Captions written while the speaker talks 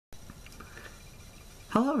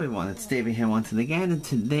Hello everyone, it's David here once again, and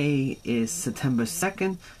today is September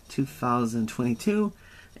 2nd, 2022,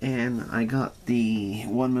 and I got the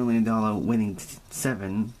 $1 million winning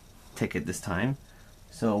 7 ticket this time,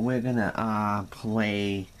 so we're gonna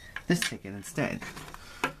play this ticket instead.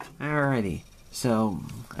 Alrighty, so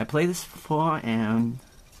I played this before and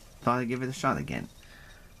thought I'd give it a shot again.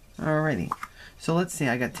 Alrighty, so let's see,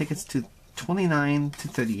 I got tickets to 29 to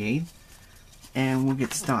 38, and we'll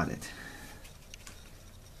get started.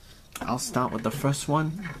 I'll start with the first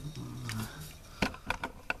one.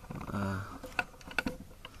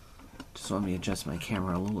 Just let me adjust my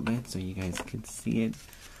camera a little bit so you guys can see it.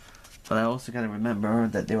 But I also got to remember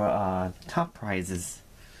that there are top prizes,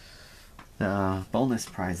 the bonus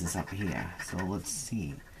prizes up here. So let's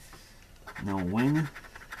see. No win.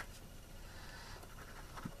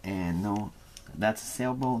 And no, that's a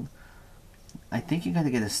sailboat. I think you got to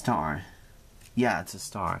get a star. Yeah, it's a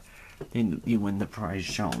star. Then you win the prize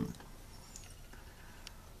shown.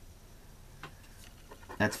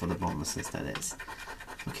 That's for the bonuses, that is.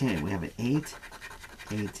 Okay, we have an 8,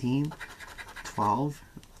 18, 12,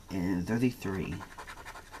 and 33.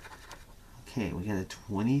 Okay, we got a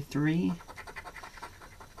 23,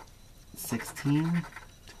 16,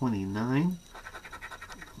 29,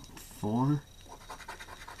 4,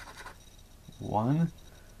 1,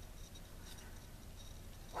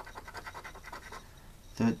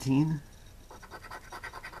 13,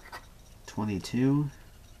 22,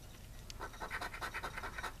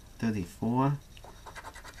 34,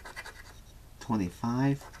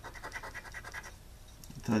 25,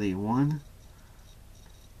 31,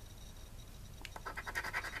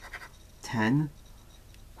 10,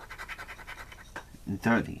 and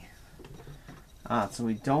 30. So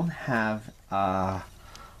we don't have a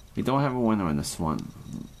winner in this one.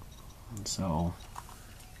 So,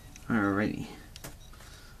 alrighty.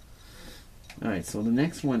 Alright, so the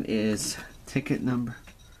next one is ticket number.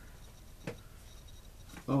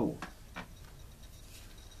 Oh.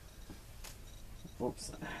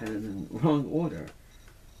 Oops, I had it in the wrong order.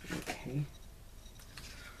 Okay.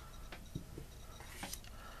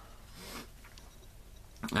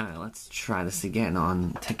 Alright, let's try this again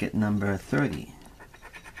on ticket number 30.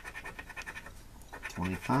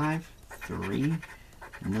 25, 3,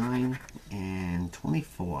 9, and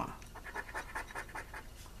 24.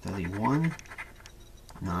 31,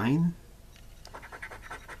 9,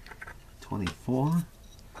 24,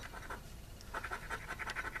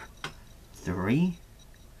 3,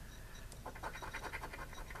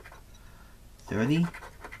 30,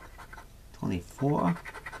 24,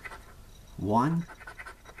 1,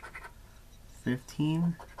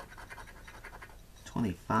 15,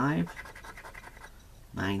 25,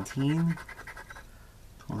 19,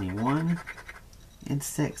 21, and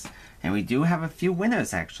 6. And we do have a few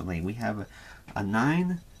winners actually. We have a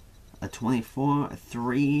 9, a 24, a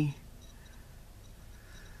 3,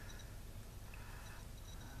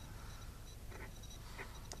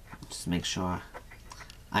 just make sure.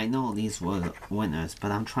 I know these were winners, but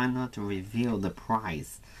I'm trying not to reveal the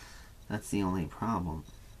prize. That's the only problem.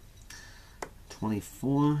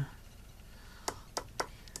 24.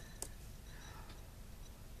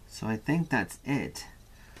 So I think that's it.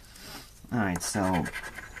 Alright, so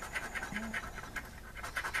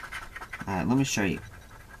let me show you.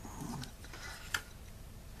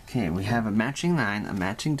 Okay, we have a matching 9, a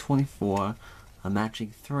matching 24, a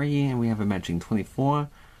matching 3, and we have a matching 24,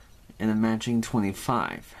 and a matching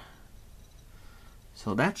 25.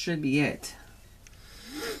 So that should be it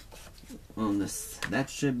on this. That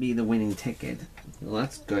should be the winning ticket. Well,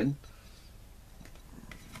 that's good.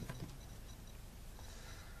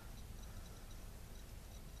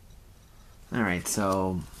 Alright,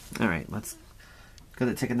 so let's go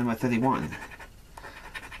to ticket number 31.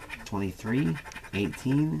 23,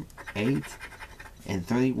 18, 8, and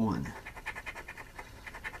 31.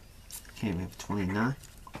 Okay, we have 29.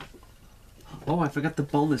 Oh, I forgot the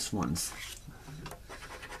bonus ones.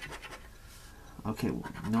 Okay,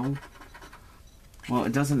 no. Well,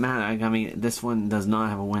 it doesn't matter. I mean, this one does not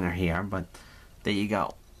have a winner here, but there you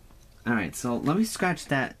go. Alright, so let me scratch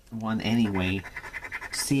that one anyway.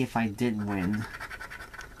 See if I did win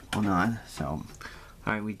or not. So,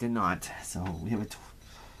 alright, we did not. So, we have a...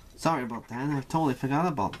 Sorry about that. I totally forgot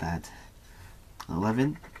about that.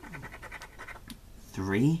 11,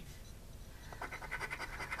 3,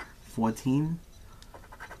 14,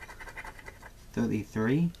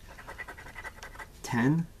 33,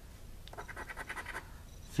 10,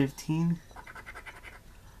 15,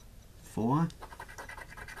 4,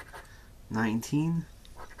 19,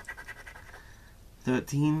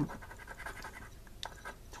 13,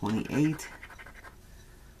 28,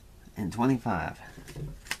 and 25.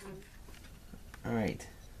 Alright.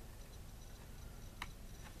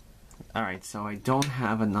 Alright, so I don't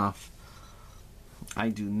have enough. I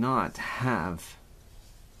do not have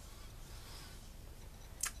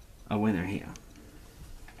a winner here.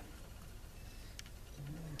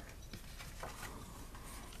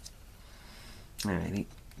 Alrighty.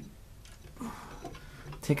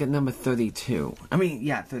 Ticket number 32. I mean,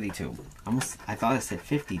 yeah, 32. I thought I said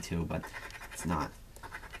 52, but it's not.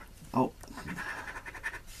 Oh.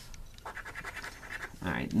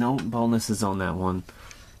 Alright, no bonuses on that one.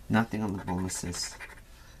 Nothing on the bonuses.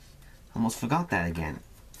 Almost forgot that again.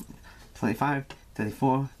 25,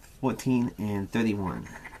 34, 14, and 31.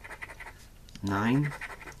 9,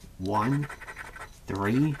 1,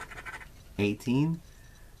 3, 18,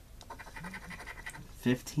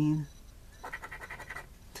 15,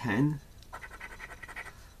 10,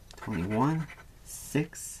 21,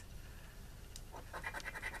 6,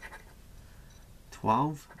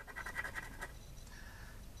 12,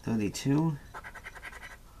 32,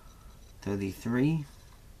 33,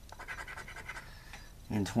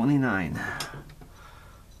 and 29.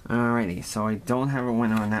 Alrighty, so I don't have a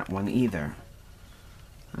winner on that one either.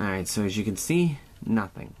 Alright, so as you can see,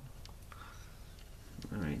 nothing.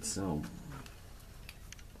 Alright, so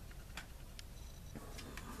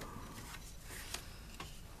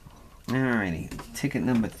alrighty, ticket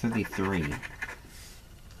number 33.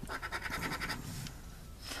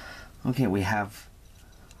 Okay, we have,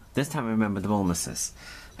 this time remember the bonuses,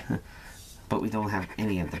 but we don't have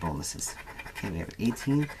any of the bonuses. Okay, we have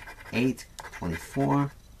 18, 8,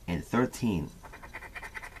 24, and 13.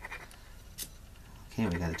 Okay,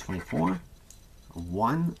 we got a 24, a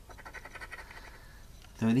 1,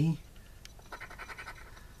 30,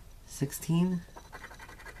 16,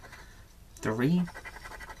 3,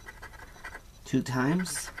 2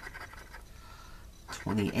 times,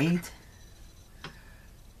 28,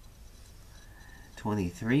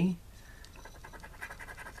 23,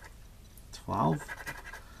 12,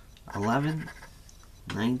 11,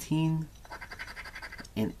 19,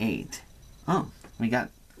 and 8. Oh, we got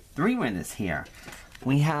 3 winners here.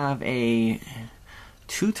 We have a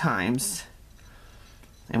 2 times,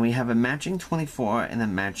 and we have a matching 24 and a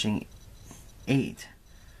matching 8.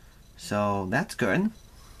 So that's good.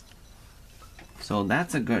 So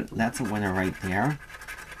that's a winner right there.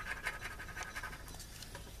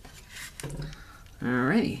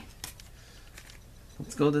 Alrighty.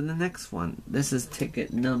 Let's go to the next one. This is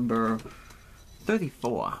ticket number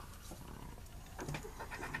 34.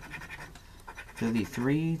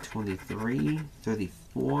 33, 23,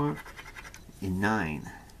 34, and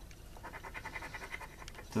 9.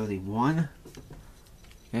 31. You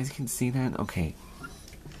guys can see that? Okay.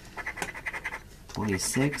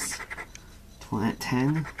 26,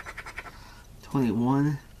 10,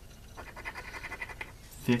 21,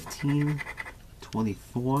 15,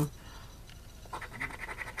 24,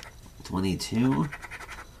 22,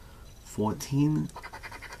 14,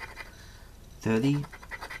 30,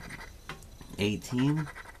 18,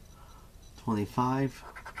 25,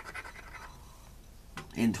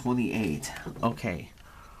 and 28. Okay.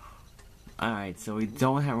 Alright, so we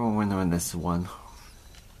don't have a winner in this one.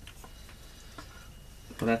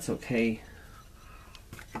 But that's okay.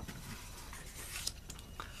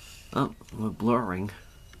 Oh, we're blurring.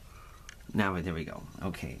 Now, there we go.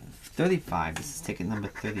 Okay, 35. This is ticket number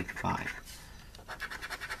 35.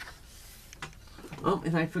 Oh,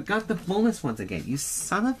 and I forgot the bonus once again. You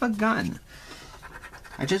son of a gun.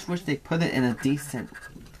 I just wish they put it in a decent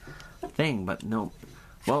thing, but no.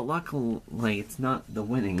 Well, luckily, it's not the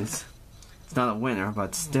winnings. It's not a winner,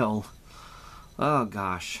 but still. Oh,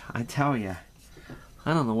 gosh. I tell ya.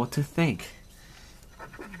 I don't know what to think.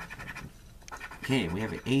 Okay, we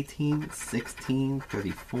have 18, 16,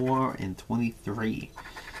 34, and 23.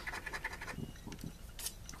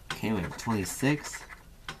 Okay, we have 26,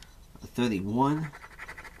 31,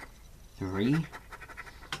 3,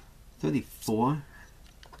 34,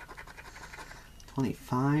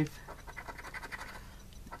 25,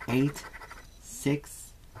 8,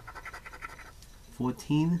 6,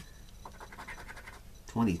 14,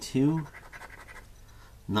 22,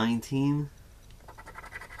 19,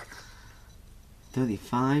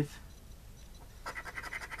 35,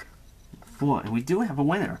 4, and we do have a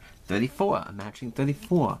winner. 34, a matching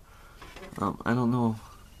 34. I don't know.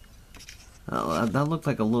 That looked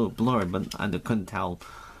like a little blurred, but I couldn't tell.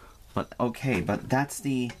 But okay, but that's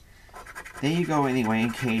the. There you go. Anyway,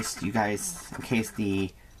 in case the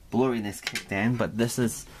blurriness kicked in, but this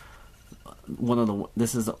is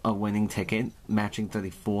This is a winning ticket, matching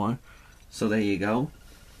 34. So there you go.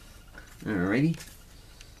 Alrighty.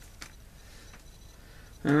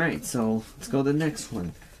 Alright, so let's go to the next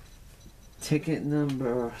one. Ticket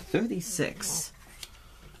number 36.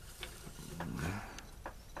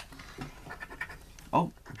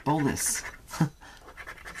 Oh, bonus.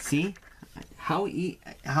 See? How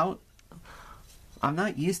I'm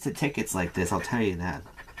not used to tickets like this, I'll tell you that.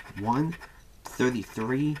 1,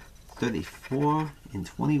 33, 34, and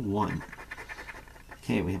 21.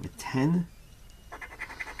 Okay, we have a 10,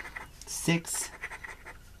 6,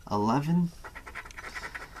 11,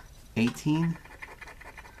 18,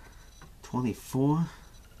 24,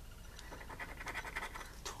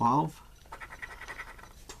 12,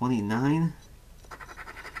 29,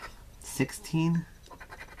 16,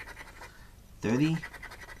 30,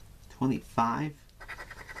 25,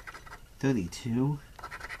 32,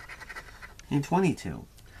 and 22.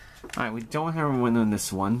 Alright, we don't have a winner on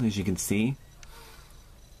this one, as you can see.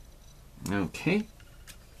 Okay.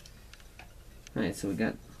 Alright, so we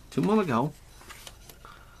got 2 more to go.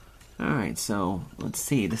 Alright, so let's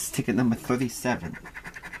see. This is ticket number 37.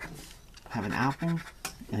 Have an apple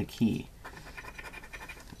and a key.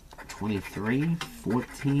 23,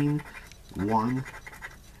 14, 1,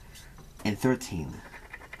 and 13.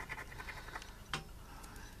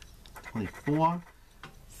 24,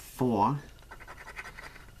 4,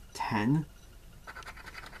 10,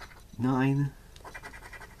 9,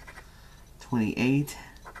 28,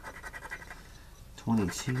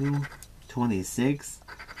 22, 26,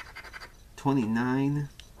 29,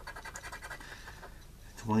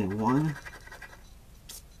 21.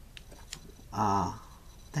 What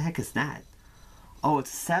the heck is that? Oh,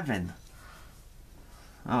 it's 7.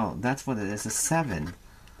 Oh, that's what it is, a 7.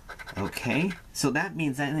 Okay, so that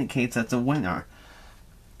means that indicates that's a winner.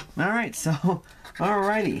 Alright, so,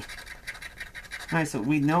 alrighty. Alright, so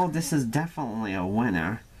we know this is definitely a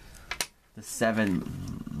winner. The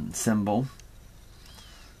 7 symbol.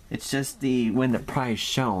 It's just when the prize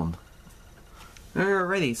shown.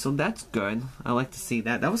 Alrighty, so that's good. I like to see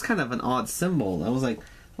that. That was kind of an odd symbol. I was like,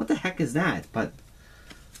 what the heck is that? But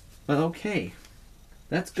okay.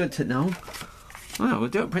 That's good to know. Well, we're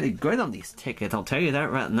doing pretty good on these tickets, I'll tell you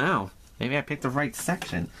that right now. Maybe I picked the right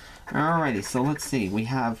section. Alrighty, so let's see. We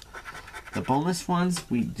have the bonus ones.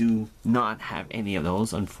 We do not have any of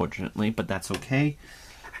those, unfortunately, but that's okay.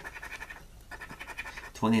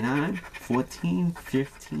 29, 14,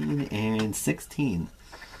 15, and 16.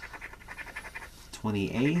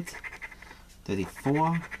 28,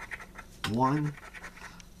 34, 1,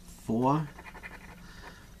 4,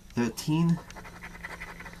 13,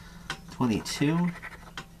 22,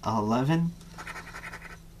 11,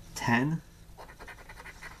 10,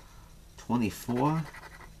 24,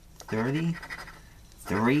 30,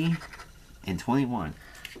 3, and 21.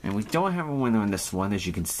 And we don't have a winner on this one, as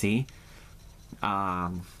you can see.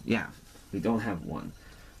 Yeah, we don't have one.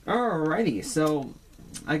 Alrighty, so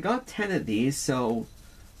I got 10 of these, so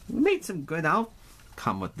we made some good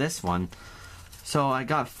outcome with this one. So I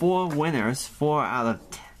got 4 winners, 4 out of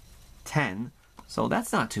 10. So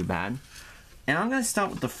that's not too bad. And I'm going to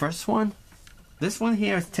start with the first one. This one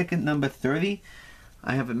here is ticket number 30.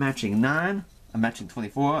 I have a matching 9, a matching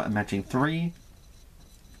 24, a matching 3,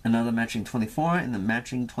 another matching 24, and a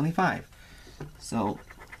matching 25. So,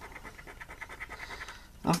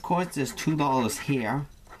 of course, there's $2 here.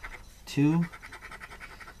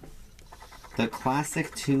 The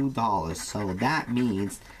classic $2. So that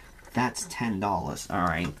means that's $10.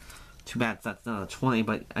 Alright. Too bad that's not a 20,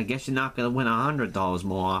 but I guess you're not going to win $100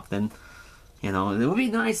 more often. You know, it would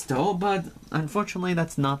be nice though, but unfortunately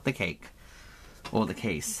that's not the cake. Or the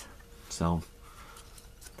case. So,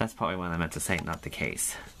 that's probably what I meant to say, not the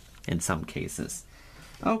case. In some cases.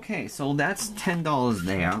 Okay, so that's $10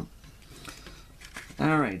 there.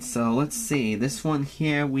 Alright, so let's see. This one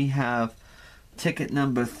here we have ticket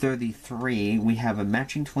number 33. We have a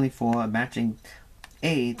matching 24, a matching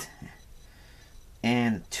 8,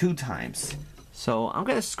 and 2 times. So I'm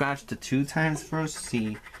going to scratch the 2 times first,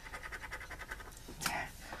 see.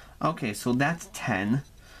 Okay, so that's $10.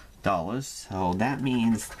 So that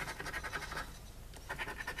means...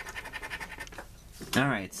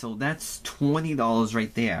 Alright, so that's $20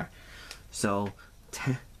 right there. So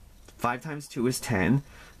 5 times 2 is 10.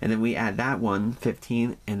 And then we add that one,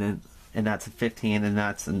 15, and that's a 15, and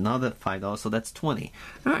that's another $5, so that's 20.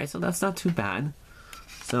 Alright, so that's not too bad.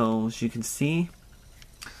 So, as you can see.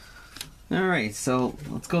 Alright, so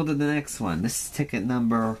let's go to the next one. This is ticket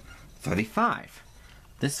number 35.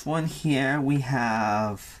 This one here we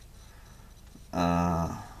have,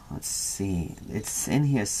 let's see, it's in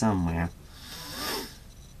here somewhere.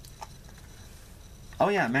 Oh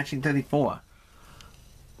yeah, matching 34.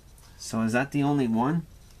 So is that the only one?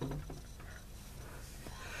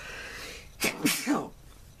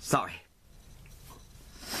 Sorry.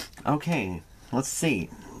 Okay, let's see.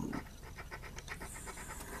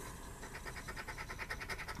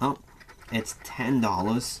 Oh, it's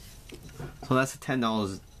 $10. So that's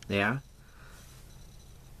 $10 there.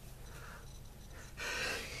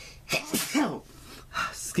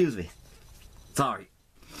 Excuse me. Sorry.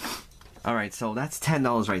 Alright, so that's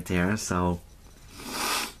 $10 right there, so...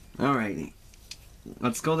 Alrighty.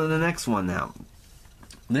 Let's go to the next one now.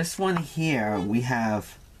 This one here, we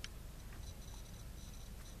have...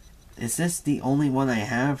 Is this the only one I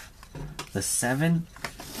have? The 7?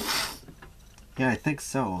 Yeah, I think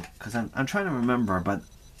so. Because I'm trying to remember, but...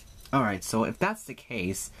 Alright, so if that's the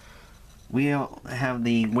case, we'll have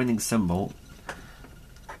the winning symbol.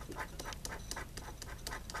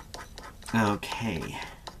 Okay.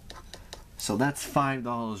 So that's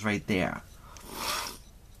 $5 right there.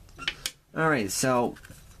 Alright, so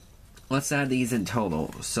let's add these in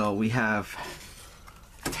total. So we have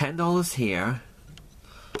 $10 here.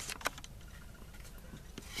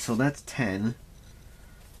 So that's 10.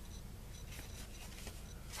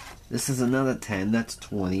 This is another 10, that's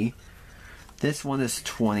 20. This one is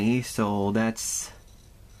 20, so that's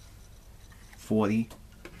 40.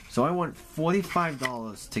 So I want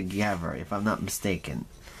 $45 together, if I'm not mistaken.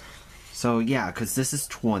 So yeah, because this is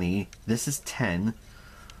 20, this is 10.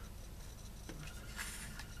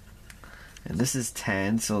 And this is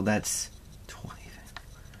 10, so that's 20.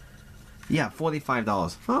 Yeah,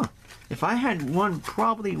 $45. Huh. If I had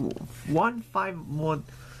probably won 5 more...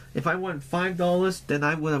 If I won $5, then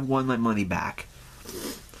I would have won my money back.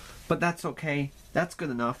 But that's okay. That's good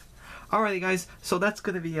enough. Alrighty guys, so that's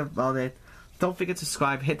going to be about it. Don't forget to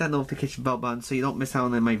subscribe, hit that notification bell button so you don't miss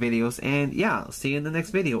out on my videos. And yeah, I'll see you in the next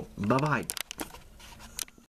video. Bye-bye.